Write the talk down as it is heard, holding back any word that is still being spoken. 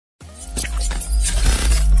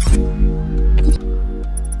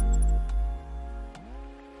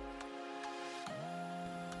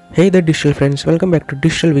Hey there digital friends, welcome back to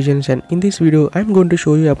Digital Visions, and in this video I'm going to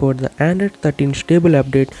show you about the Android 13 stable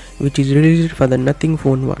update which is released for the Nothing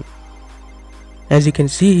Phone 1. As you can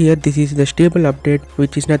see here, this is the stable update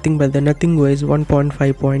which is nothing but the Nothing OS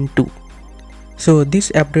 1.5.2. So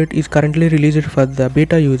this update is currently released for the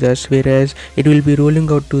beta users, whereas it will be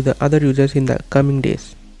rolling out to the other users in the coming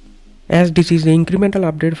days. As this is the incremental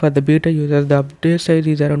update for the beta users, the update size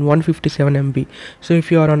is around 157 MB. So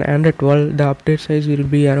if you are on Android 12, the update size will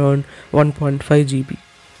be around 1.5 GB.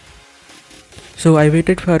 So I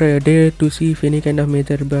waited for a day to see if any kind of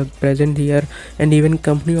major bug present here, and even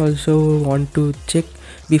company also want to check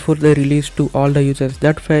before they release to all the users.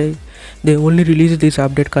 That's why they only release this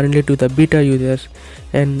update currently to the beta users,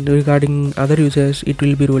 and regarding other users it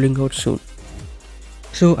will be rolling out soon.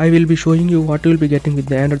 So I will be showing you what you will be getting with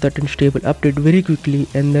the Android 13 stable update very quickly,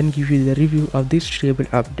 and then give you the review of this stable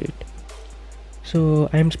update. So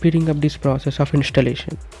I am speeding up this process of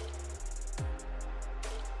installation.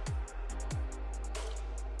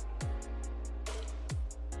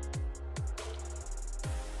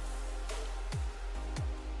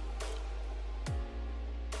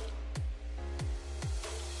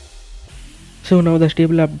 So now the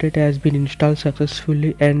stable update has been installed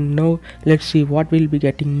successfully, and now let's see what we'll be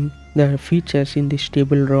getting the features in this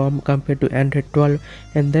stable ROM compared to Android 12,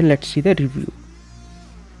 and then let's see the review.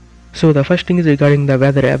 So the first thing is regarding the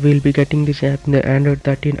weather app. We'll be getting this app in the Android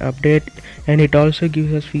 13 update, and it also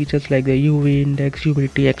gives us features like the UV index,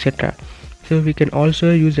 humidity, etc. So we can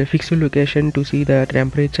also use a fixed location to see the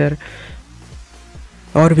temperature,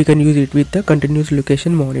 or we can use it with the continuous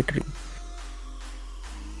location monitoring.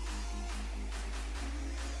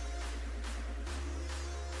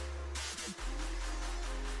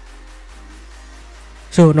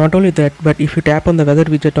 So not only that, but if you tap on the weather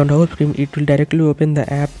widget on the home screen, it will directly open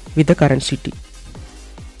the app with the current city.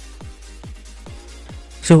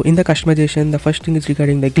 So in the customization, the first thing is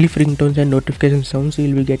regarding the glyph ringtones and notification sounds. You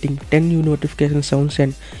will be getting 10 new notification sounds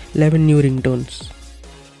and 11 new ringtones.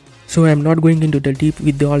 So I am not going into the deep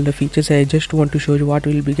with all the features. I just want to show you what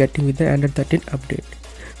we will be getting with the Android 13 update.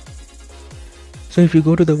 So if you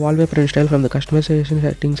go to the wallpaper and style from the customization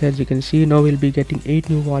settings, as you can see, now we'll be getting 8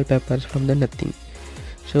 new wallpapers from the Nothing.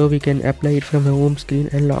 So we can apply it from the home screen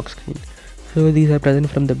and lock screen. So these are present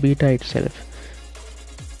from the beta itself.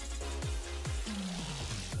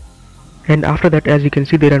 And after that, as you can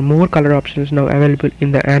see, there are more color options now available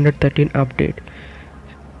in the Android 13 update.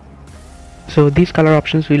 So these color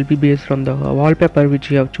options will be based on the wallpaper which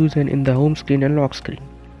you have chosen in the home screen and lock screen.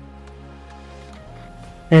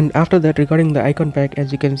 And after that, regarding the icon pack,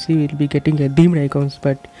 as you can see, we'll be getting a themed icons,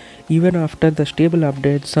 but even after the stable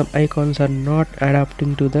update, some icons are not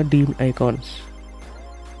adapting to the themed icons.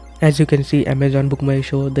 As you can see, Amazon Book My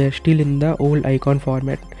Show, they're still in the old icon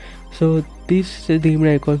format. So this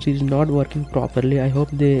themed icons is not working properly. I hope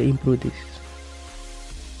they improve this.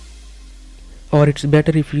 Or it's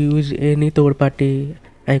better if you use any third-party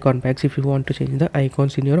icon packs if you want to change the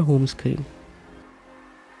icons in your home screen.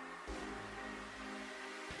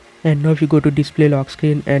 And now if you go to display lock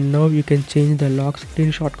screen, and now you can change the lock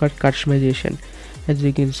screen shortcut customization. As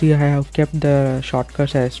you can see, I have kept the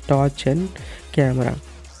shortcuts as torch and camera.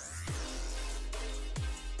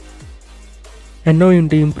 And now in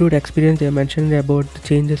the improved experience, they mentioned about the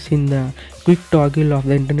changes in the quick toggle of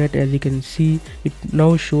the internet. As you can see, it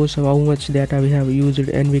now shows how much data we have used,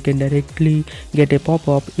 and we can directly get a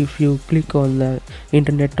pop-up if you click on the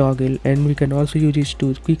internet toggle, and we can also use this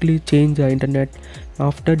to quickly change the internet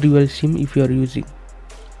after dual SIM if you are using.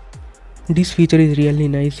 This feature is really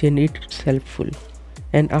nice and it's helpful.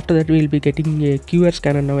 And after that, we will be getting a QR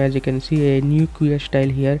scanner now. As you can see, a new QR style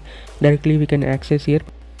here. Directly we can access here.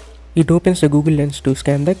 It opens the Google Lens to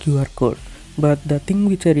scan the QR code. But the thing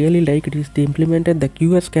which I really liked is they implemented the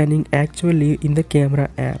QR scanning actually in the camera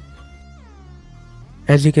app.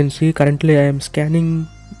 As you can see, currently I am scanning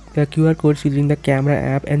the QR codes using the camera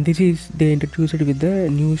app, and this is they introduced it with the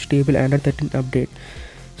new stable Android 13 update.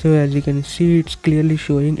 So as you can see, it's clearly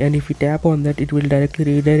showing, and if you tap on that, it will directly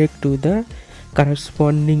redirect to the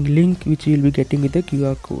corresponding link which you will be getting with the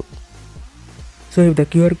QR code. So if the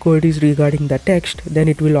QR code is regarding the text, then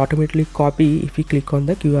it will automatically copy if you click on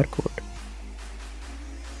the QR code.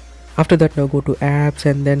 After that, now go to apps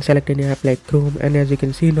and then select any app like Chrome, and as you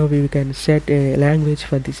can see, now we can set a language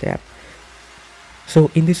for this app.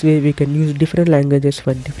 So in this way we can use different languages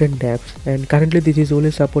for different apps, and currently this is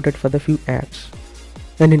only supported for the few apps.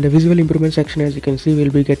 And in the visual improvement section, as you can see,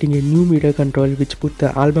 we'll be getting a new media control which put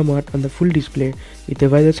the album art on the full display with a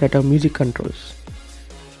wider set of music controls.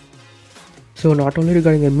 So not only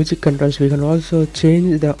regarding the music controls, we can also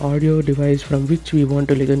change the audio device from which we want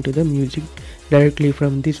to listen to the music directly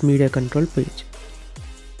from this media control page.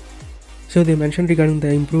 So they mentioned regarding the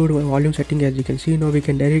improved volume setting. As you can see now, we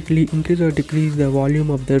can directly increase or decrease the volume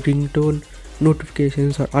of the ringtone,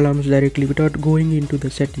 notifications or alarms directly without going into the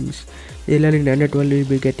settings. Earlier in Android 12 will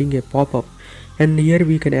be getting a pop-up, and here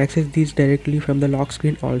we can access these directly from the lock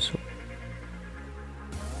screen also.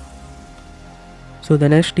 So the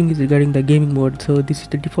next thing is regarding the gaming mode. So this is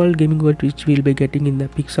the default gaming mode which we'll be getting in the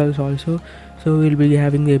pixels also. So we'll be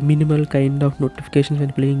having a minimal kind of notifications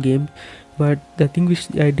when playing games. But the thing which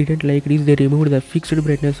I didn't like is they removed the fixed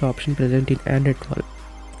brightness option present in Android 12.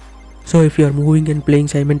 So if you are moving and playing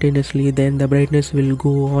simultaneously, then the brightness will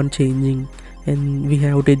go on changing, and we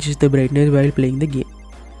have to adjust the brightness while playing the game.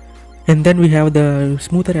 And then we have the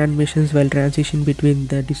smoother animations while transition between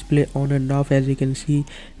the display on and off. As you can see,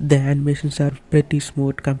 the animations are pretty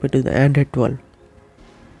smooth compared to the Android 12.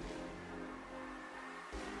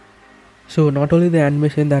 So not only the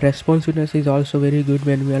animation, the responsiveness is also very good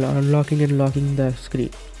when we are unlocking and locking the screen.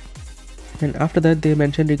 And after that, they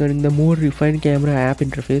mentioned regarding the more refined camera app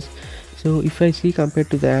interface. So if I see compared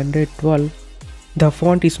to the Android 12, the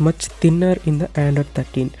font is much thinner in the Android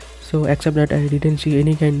 13. So except that I didn't see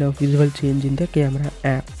any kind of visual change in the camera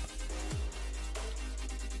app.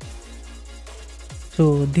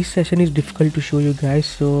 So this session is difficult to show you guys.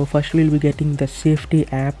 So first we'll be getting the safety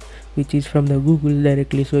app, which is from the Google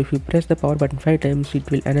directly. So if you press the power button 5 times, it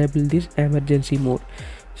will enable this emergency mode.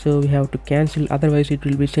 So we have to cancel, otherwise it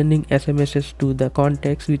will be sending SMSs to the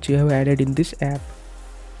contacts which you have added in this app.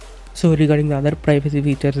 So regarding the other privacy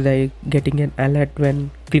features, like getting an alert when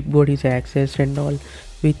clipboard is accessed and all,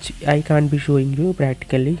 which I can't be showing you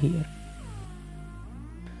practically here.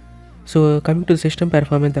 So coming to the system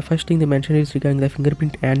performance, the first thing they mentioned is regarding the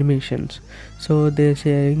fingerprint animations. So they're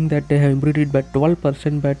saying that they have improved it by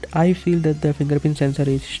 12%, but I feel that the fingerprint sensor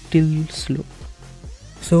is still slow.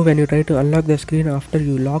 So when you try to unlock the screen after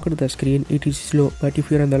you locked the screen, it is slow, but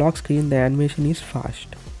if you're on the lock screen, the animation is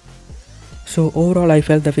fast. So overall I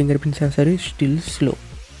felt the fingerprint sensor is still slow.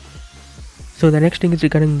 So the next thing is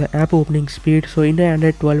regarding the app opening speed. So in the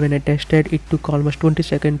Android 12 when I tested, it took almost 20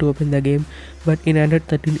 seconds to open the game, but in Android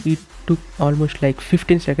 13 it took almost like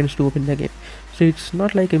 15 seconds to open the game. So it's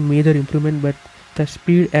not like a major improvement, but the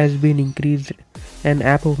speed has been increased and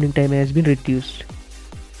app opening time has been reduced.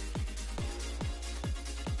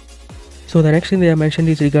 So the next thing they have mentioned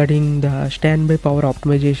is regarding the standby power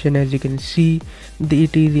optimization. As you can see,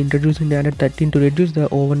 it is introduced in Android 13 to reduce the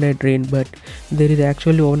overnight drain, but there is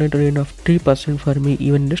actually overnight drain of 3% for me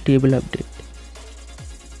even in the stable update.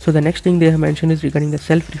 So the next thing they have mentioned is regarding the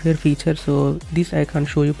self-repair feature. So this I can't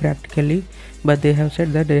show you practically, but they have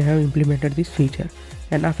said that they have implemented this feature.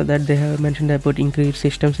 And after that they have mentioned about increased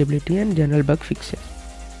system stability and general bug fixes.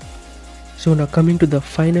 So now coming to the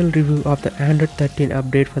final review of the Android 13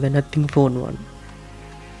 update for the Nothing Phone 1.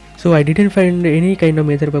 So I didn't find any kind of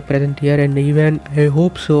major bug present here, and even I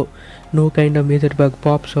hope so no kind of major bug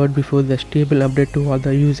pops out before the stable update to all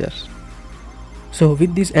the users. So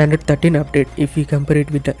with this Android 13 update, if we compare it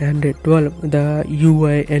with the Android 12, the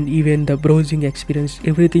UI and even the browsing experience,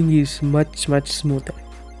 everything is much smoother.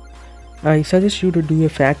 I suggest you to do a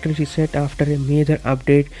factory reset after a major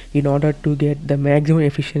update in order to get the maximum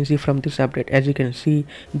efficiency from this update. As you can see,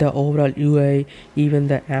 the overall UI, even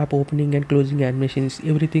the app opening and closing animations,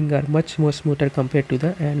 everything are much more smoother compared to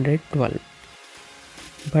the Android 12.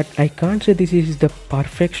 But I can't say this is the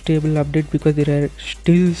perfect stable update because there are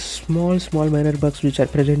still small minor bugs which are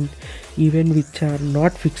present, even which are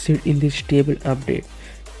not fixed in this stable update.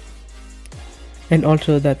 And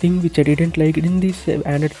also the thing which I didn't like in this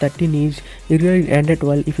Android 13 is, earlier in Android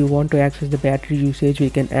 12 if you want to access the battery usage, we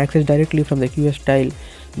can access directly from the QS tile,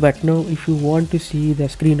 but now if you want to see the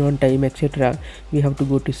screen on time etc, we have to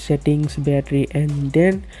go to settings, battery, and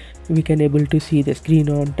then we can able to see the screen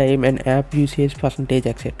on time and app usage percentage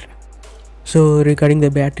etc. So regarding the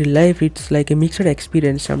battery life, it's like a mixed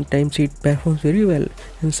experience. Sometimes it performs very well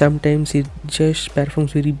and sometimes it just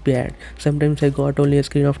performs very bad. Sometimes I got only a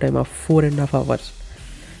screen of time of 4.5 hours.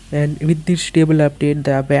 And with this stable update,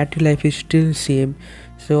 the battery life is still same.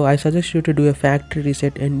 So I suggest you to do a factory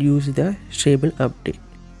reset and use the stable update.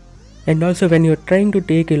 And also when you're trying to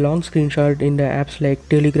take a long screenshot in the apps like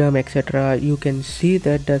Telegram etc, you can see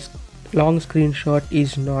that the long screenshot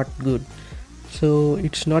is not good. So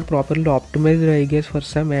it's not properly optimized, I guess, for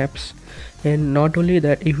some apps. And not only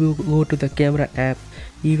that, if you go to the camera app,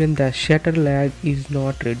 even the shutter lag is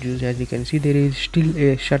not reduced. As you can see, there is still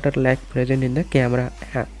a shutter lag present in the camera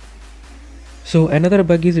app. So another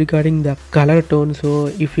bug is regarding the color tone. So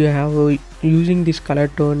if you have using this color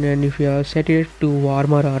tone and if you have set it to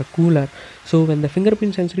warmer or cooler, so when the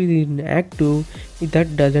fingerprint sensor is inactive,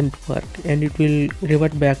 that doesn't work and it will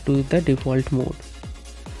revert back to the default mode.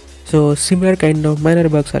 So similar kind of minor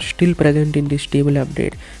bugs are still present in this stable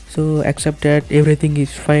update. So except that everything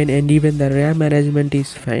is fine and even the RAM management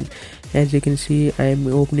is fine. As you can see, I am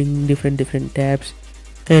opening different tabs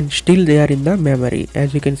and still they are in the memory.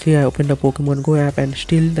 As you can see, I opened the Pokemon Go app and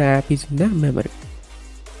still the app is in the memory.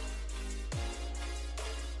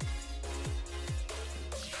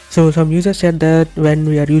 So some users said that when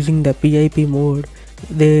we are using the PIP mode,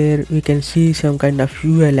 there we can see some kind of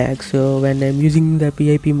UI lag. So when I'm using the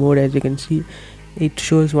PIP mode, as you can see, it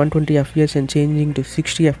shows 120 fps and changing to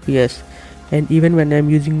 60 fps, and even when I'm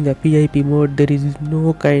using the PIP mode, there is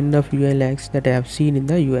no kind of UI lags that I have seen in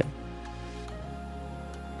the UI.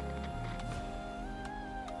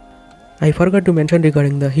 I forgot to mention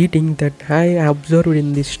regarding the heating that I observed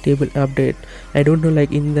in this stable update. I don't know,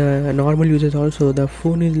 like in the normal users also, the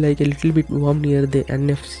phone is like a little bit warm near the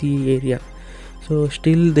NFC area. So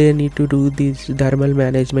still they need to do this thermal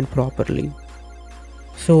management properly.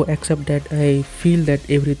 So except that, I feel that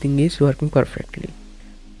everything is working perfectly.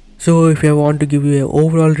 So if I want to give you an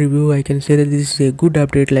overall review, I can say that this is a good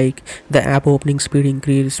update. Like the app opening speed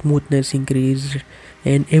increased, smoothness increased,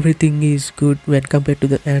 and everything is good when compared to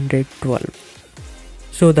the Android 12.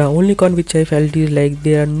 So the only con which I felt is like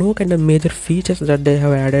there are no kind of major features that they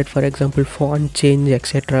have added, for example font change,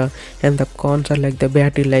 etc. And the cons are like the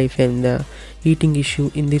battery life and the heating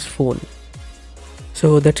issue in this phone.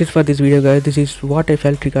 So that's it for this video, guys. This is what I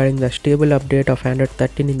felt regarding the stable update of Android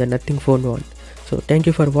 13 in the Nothing Phone 1. So thank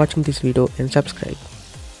you for watching this video and subscribe.